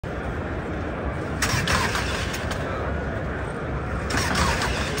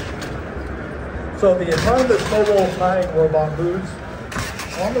So the autonomous mobile tying robot moves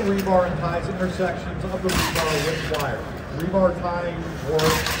on the rebar and ties intersections of the rebar with wire. Rebar tying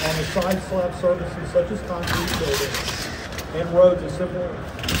work on the side slab surfaces such as concrete buildings and roads is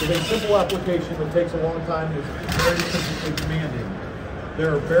a simple application that takes a long time and is very physically demanding.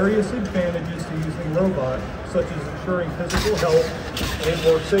 There are various advantages to using robot, such as ensuring physical health and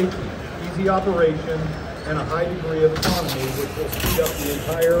work safety, easy operation, and a high degree of autonomy, which will speed up the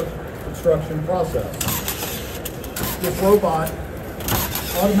entire construction process. This robot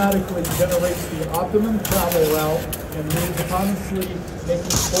automatically generates the optimum travel route and moves autonomously,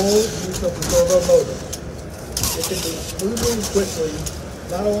 making full use of the servo motor. It can move smoothly and quickly,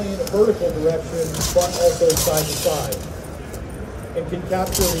 not only in a vertical direction, but also side to side, and can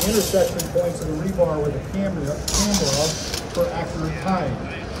capture the intersection points of the rebar with a camera for accurate tying.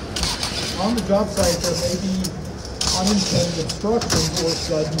 On the job site, there may be unintended obstructions or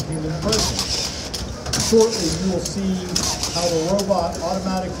sudden human presence. Shortly, you will see how the robot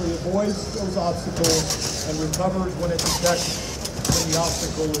automatically avoids those obstacles and recovers when it detects when the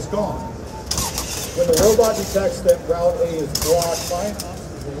obstacle is gone. When the robot detects that Route A is blocked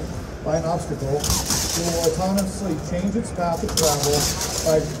by an obstacle, it will autonomously change its path of travel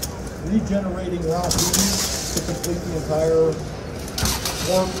by regenerating Route B to complete the entire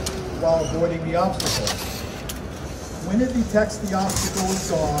work while avoiding the obstacle. When it detects the obstacle is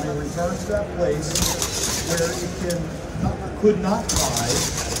gone, it returns to that place where it could not tie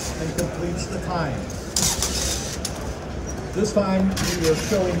and completes the tying. This time, we are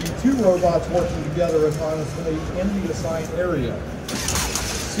showing you two robots working together autonomously in the assigned area.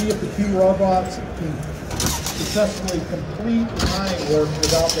 See if the two robots can successfully complete the tying work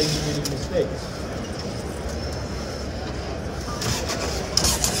without making any mistakes.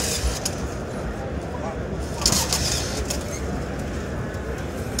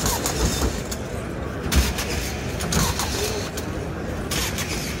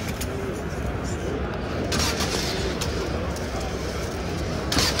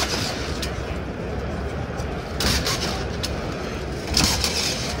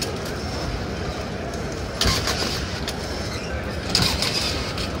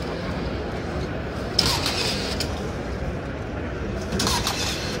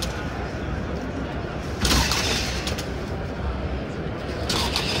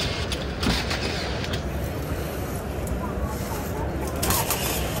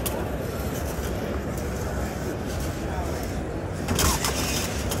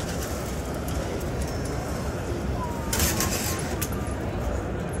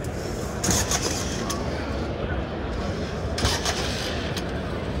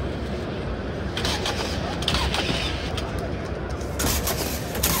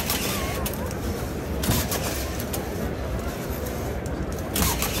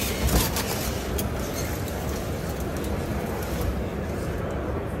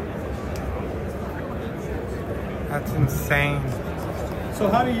 That's insane. So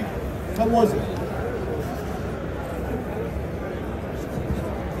how was it?